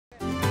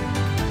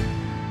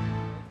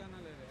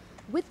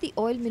With the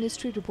oil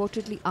ministry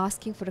reportedly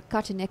asking for a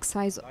cut in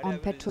excise on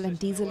petrol and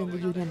diesel in the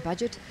union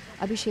budget,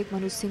 Abhishek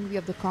Manu Singhvi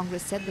of the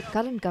Congress said the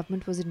current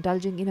government was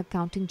indulging in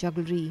accounting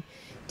jugglery.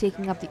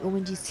 Taking up the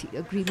ONGC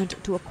agreement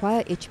to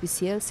acquire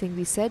HPCL,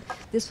 Singhvi said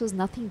this was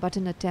nothing but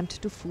an attempt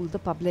to fool the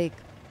public.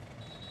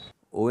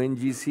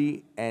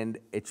 ONGC and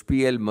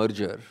HPL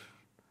merger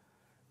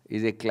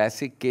is a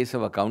classic case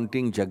of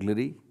accounting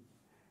jugglery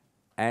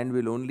and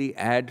will only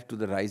add to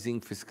the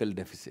rising fiscal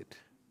deficit.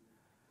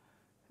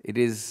 It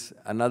is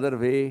another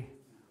way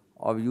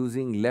of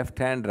using left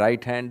hand,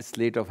 right hand,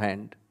 sleight of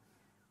hand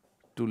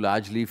to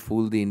largely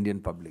fool the Indian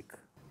public.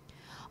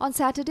 On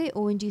Saturday,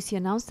 ONGC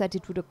announced that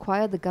it would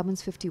acquire the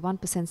government's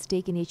 51%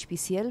 stake in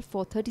HPCL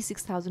for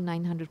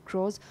 36,900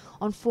 crores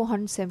on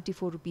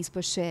 474 rupees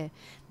per share.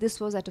 This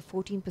was at a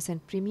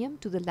 14% premium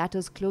to the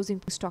latter's closing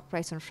stock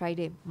price on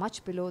Friday,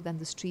 much below than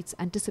the streets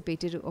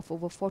anticipated of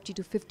over 40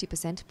 to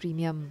 50%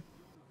 premium.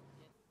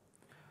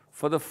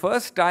 For the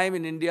first time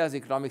in India's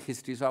economic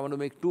history, so I want to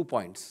make 2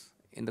 points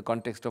in the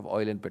context of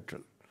oil and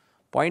petrol.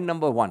 Point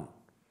number 1,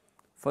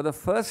 for the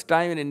first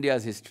time in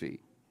India's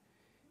history,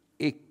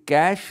 a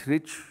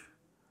cash-rich,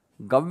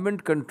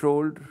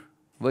 government-controlled,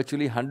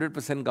 virtually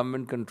 100%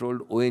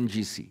 government-controlled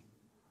ONGC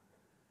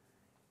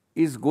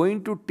is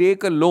going to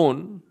take a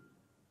loan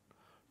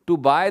to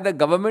buy the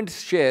government's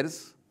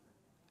shares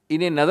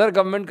in another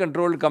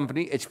government-controlled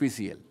company,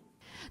 HPCL.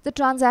 The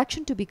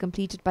transaction, to be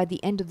completed by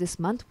the end of this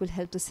month, will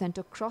help the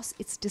centre cross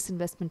its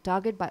disinvestment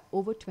target by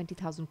over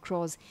 20,000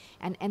 crores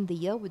and end the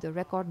year with a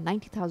record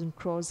 90,000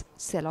 crores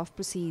sell-off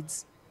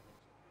proceeds.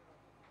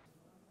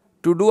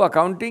 To do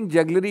accounting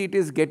jugglery, it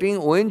is getting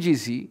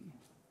ONGC,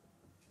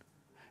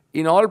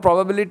 in all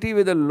probability,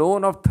 with a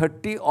loan of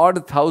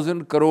 30-odd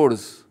thousand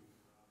crores.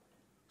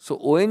 So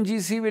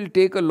ONGC will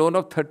take a loan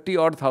of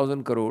 30-odd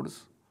thousand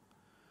crores,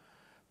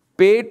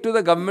 paid to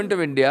the Government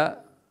of India,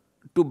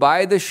 to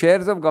buy the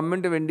shares of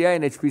Government of India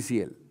in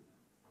HPCL.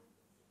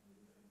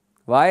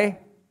 Why?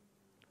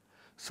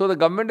 So the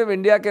Government of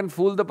India can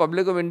fool the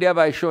public of India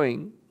by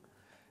showing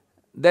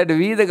that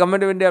we, the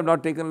Government of India, have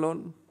not taken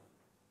loan.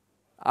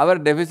 Our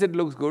deficit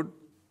looks good.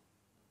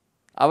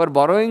 Our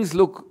borrowings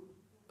look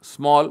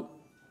small.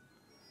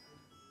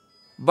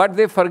 But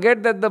they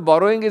forget that the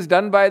borrowing is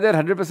done by their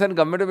 100%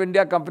 Government of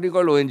India company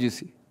called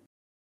ONGC.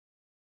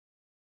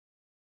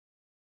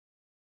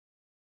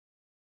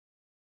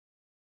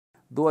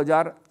 दो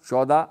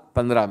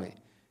 2014-15 में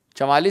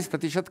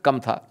 44% कम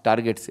था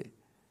target से,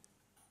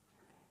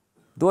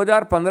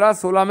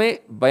 2015-16 में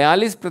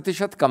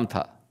 42% कम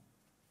था,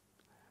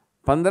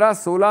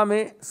 15-16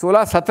 में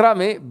 16-17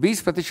 में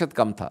 20%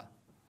 कम था.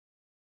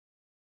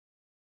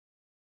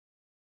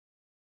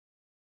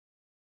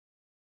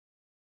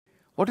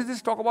 What is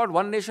this talk about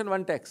one nation,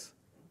 one tax?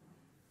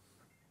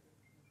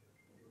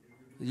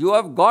 You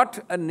have got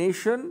a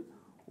nation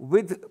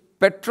with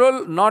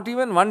petrol, not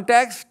even one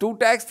tax, 2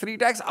 tax, 3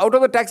 tax, out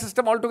of the tax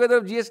system altogether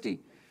of GST.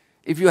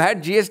 If you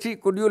had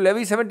GST, could you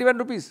levy 71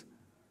 rupees?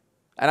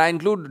 And I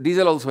include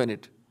diesel also in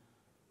it.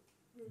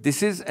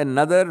 This is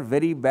another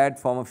very bad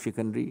form of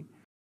chicanery.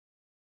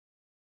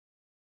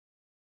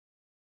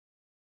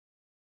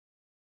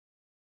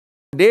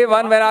 Day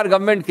one when our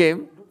government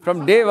came,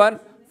 from day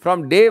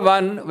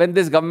one when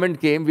this government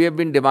came, we have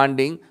been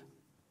demanding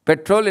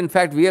petrol. In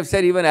fact, we have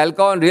said even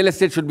alcohol and real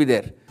estate should be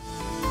there.